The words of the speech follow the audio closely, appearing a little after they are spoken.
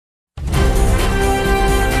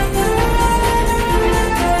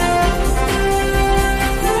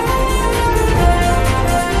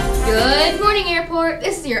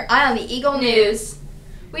on the Eagle News.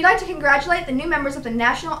 We'd like to congratulate the new members of the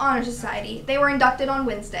National Honor Society. They were inducted on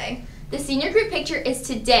Wednesday. The senior group picture is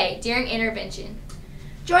today during intervention.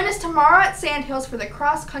 Join us tomorrow at Sandhills for the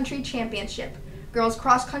Cross Country Championship. Girls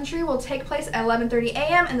cross country will take place at 11:30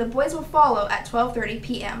 a.m. and the boys will follow at 12:30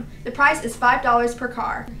 p.m. The price is $5 per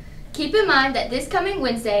car. Keep in mind that this coming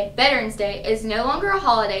Wednesday, Veterans Day, is no longer a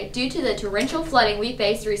holiday due to the torrential flooding we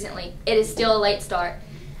faced recently. It is still a late start.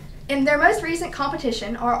 In their most recent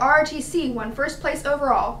competition, our ROTC won first place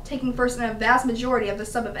overall, taking first in a vast majority of the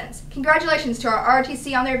sub-events. Congratulations to our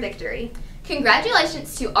ROTC on their victory.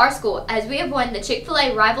 Congratulations to our school as we have won the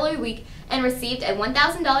Chick-fil-A Rivalry Week and received a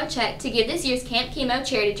 $1,000 check to give this year's Camp Chemo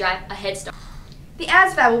charity drive a head start. The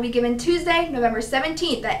ASVAB will be given Tuesday, November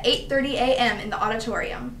 17th at 8:30 a.m. in the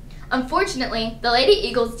auditorium. Unfortunately, the Lady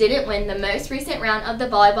Eagles didn't win the most recent round of the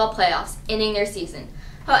volleyball playoffs, ending their season.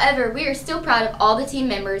 However, we are still proud of all the team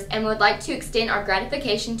members and would like to extend our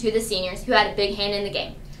gratification to the seniors who had a big hand in the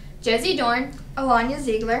game. Josie Dorn, Alanya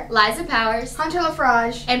Ziegler, Liza Powers, Hunter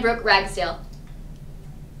Lafrage, and Brooke Ragsdale.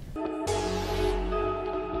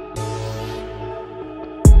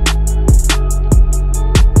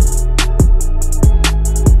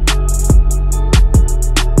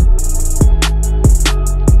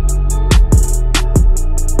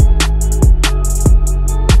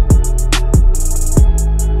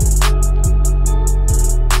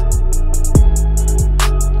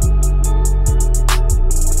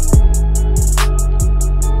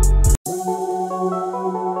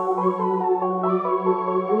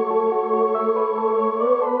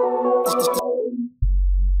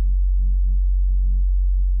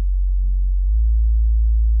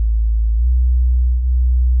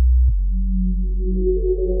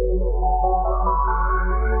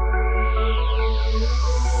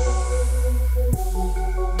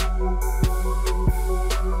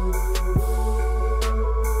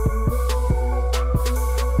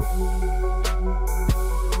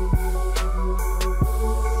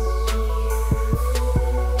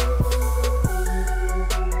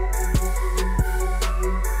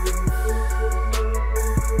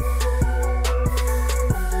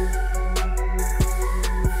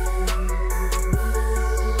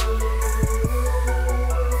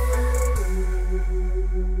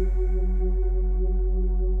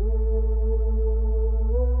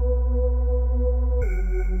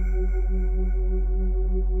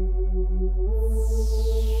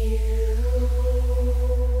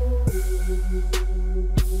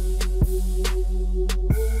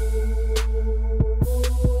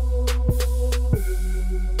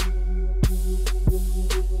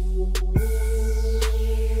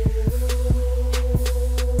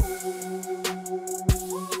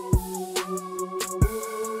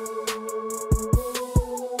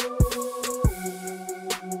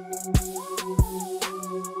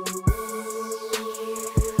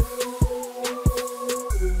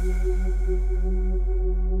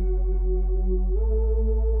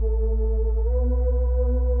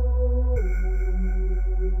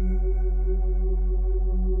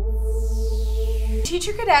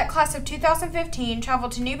 Teacher Cadet Class of 2015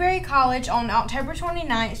 traveled to Newberry College on October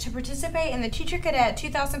 29th to participate in the Teacher Cadet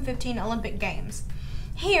 2015 Olympic Games.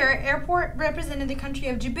 Here, Airport represented the country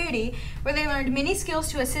of Djibouti, where they learned many skills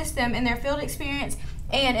to assist them in their field experience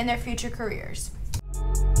and in their future careers.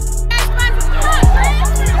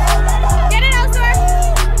 Get it, Elsewhere!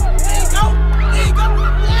 There you go! There you go!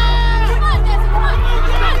 Yeah! Come on, Desmond!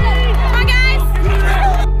 Come on! Come on, guys!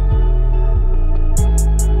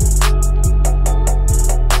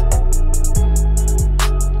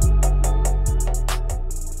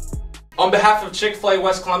 On behalf of Chick-fil-A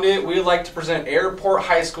West Columbia, we would like to present Airport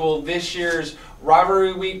High School this year's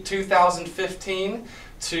Rivalry Week 2015.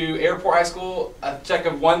 To Airport High School, a check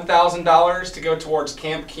of $1,000 to go towards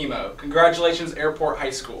Camp Chemo. Congratulations, Airport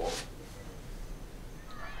High School.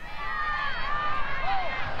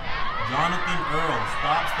 Jonathan Earl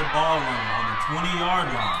stops the ball runner on the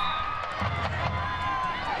 20-yard line.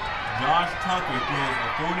 Josh Tucker throws a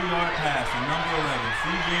 40-yard pass to number 11,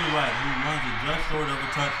 C.J. Wright, who runs it just short of a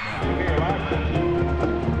touchdown.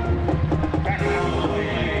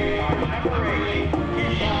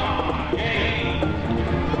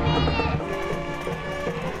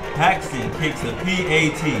 Paxton kicks a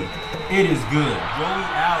PAT. It is good. Joey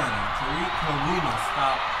Allen and Tariq Kalina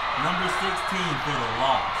stop number 16 for the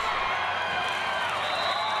loss.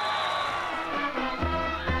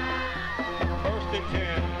 First and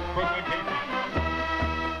 10, Brooklyn Cambridge.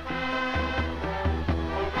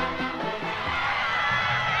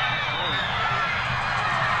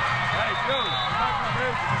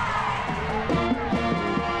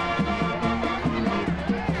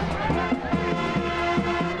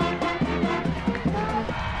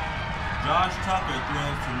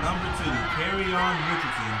 2, Carry-On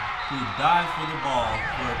Richardson, who dives for the ball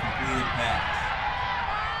for a completed pass.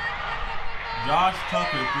 Josh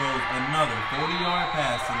Tucker throws another 40-yard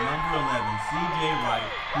pass to number 11, C.J. Wright,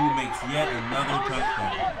 who makes yet another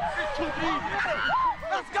touchdown.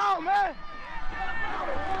 Let's go, man!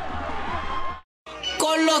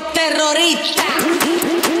 Con los terroristas.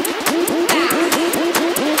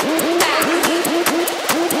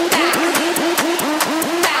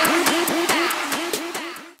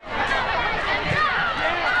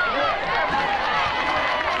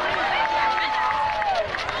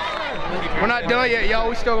 We're not done yet, y'all.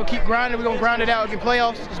 We still gonna keep grinding. We're gonna grind it out in the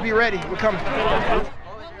playoffs. Just be ready. We're coming.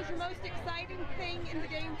 What was your most exciting thing in the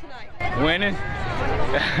game tonight? Winning.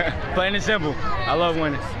 Plain and simple. I love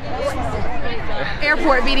winning.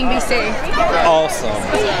 Airport beating BC. Awesome.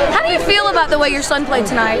 How do you feel about the way your son played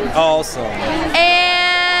tonight? Awesome.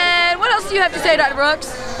 And what else do you have to say, Dr.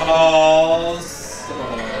 Brooks? Awesome.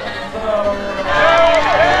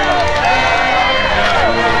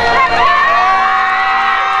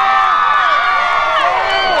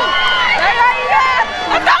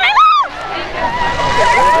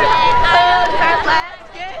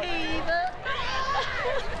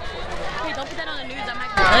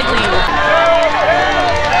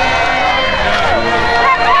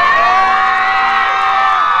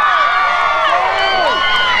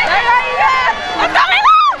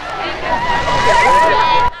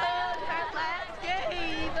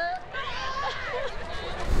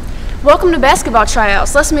 Welcome to basketball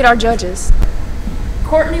tryouts. Let's meet our judges.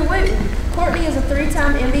 Courtney Wooten. Courtney is a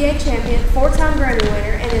 3-time NBA champion, 4-time Grammy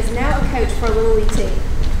winner, and is now a coach for a Little League team.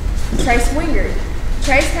 Trace Wingard.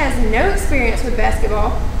 Trace has no experience with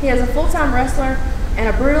basketball. He is a full-time wrestler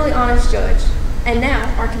and a brutally honest judge. And now,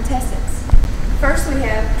 our contestants. First, we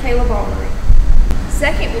have Kayla Baldwin.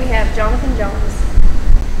 Second, we have Jonathan Jones.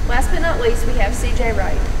 Last but not least, we have C.J.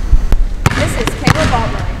 Wright. This is Kayla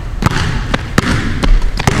Baldwin.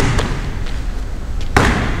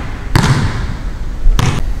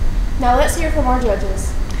 Now let's hear from our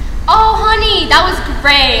judges. Oh, honey, that was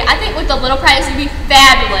great. I think with the little prize, you'd be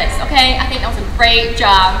fabulous, okay? I think that was a great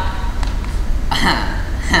job.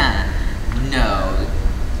 No,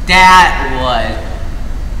 that was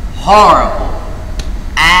horrible.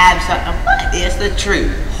 Absolutely, what is the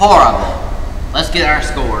truth? Horrible. Let's get our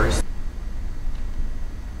scores.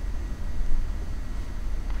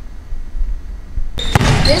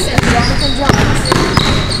 This is Jonathan Jones.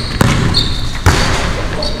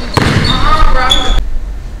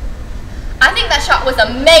 I think that shot was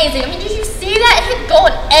amazing. I mean, did you see that? It hit goal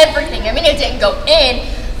and everything. I mean, it didn't go in,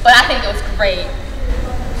 but I think it was great.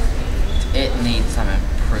 It needs some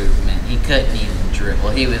improvement. He couldn't even dribble.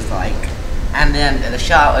 He was like, and then the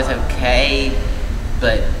shot was okay,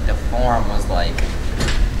 but the form was like,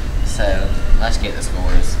 so let's get the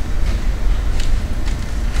scores.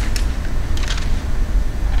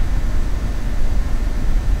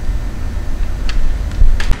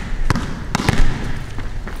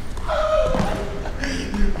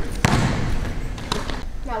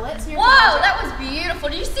 Whoa, that was beautiful.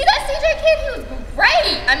 Did you see that CJ kid? He was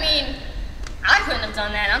great. I mean, I couldn't have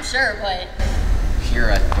done that, I'm sure, but... You're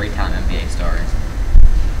a 3-time NBA star.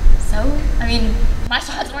 So? I mean, my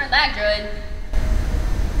shots weren't that good.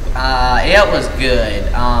 It was good.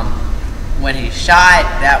 When he shot,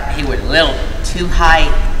 that he was a little too high,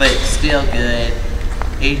 but still good.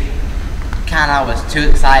 He kind of was too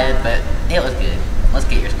excited, but it was good. Let's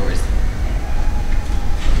get your scores.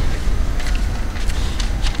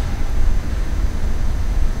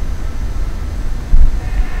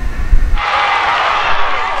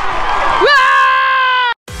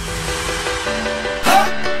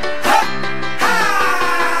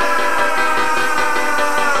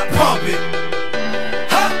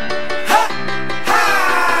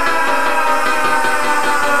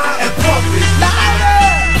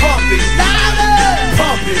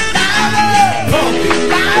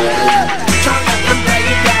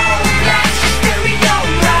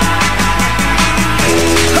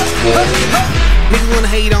 Niggas wanna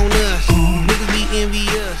hate on us. Niggas be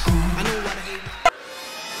envious. I know why they hate.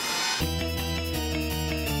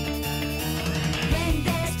 When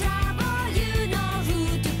there's trouble, you know who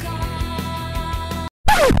to call.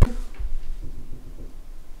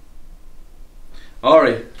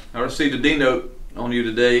 Ari, I received a D note on you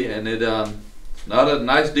today, and it not a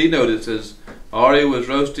nice D note. It says Ari was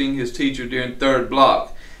roasting his teacher during 3rd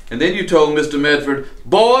block, and then you told Mr. Medford,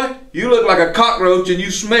 "Boy, you look like a cockroach and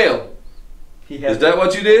you smell." Is that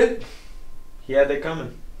what you did? He had that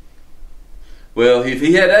coming. Well, if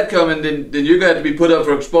he had that coming, then you're going to have to be put up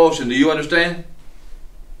for expulsion. Do you understand?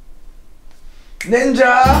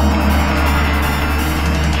 Ninja!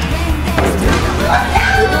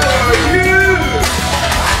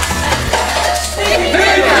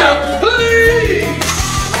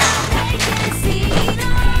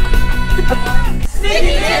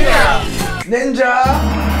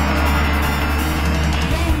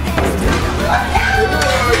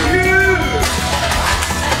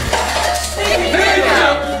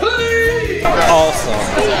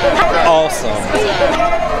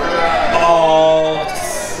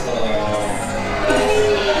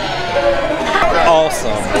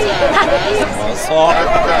 Awesome.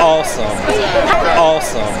 Awesome.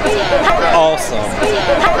 Awesome. Awesome.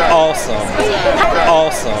 Awesome.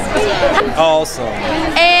 Awesome. Awesome.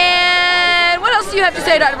 And what else do you have to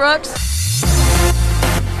say, Dr. Brooks?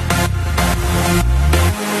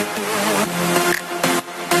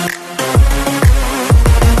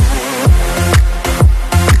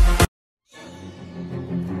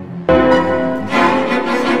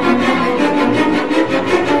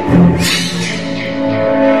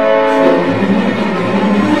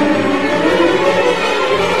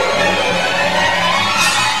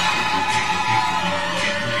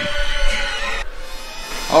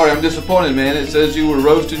 Alright, I'm disappointed, man. It says you were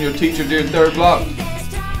roasting your teacher during third block.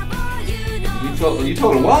 You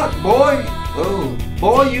told her what, boy? Oh,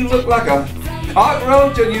 boy, you look like a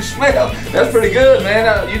cockroach and you smell. That's pretty good,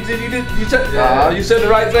 man. You said the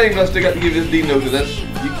right thing, but I still got to give you this D note because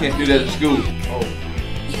you can't do that at school. Oh.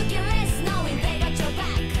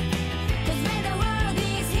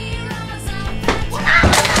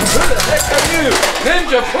 Who the heck are you?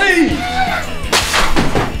 Ninja, please!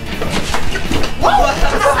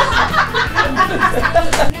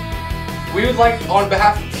 We would like, on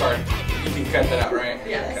behalf, sorry, you can cut that out, right?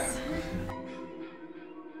 Yes. Okay.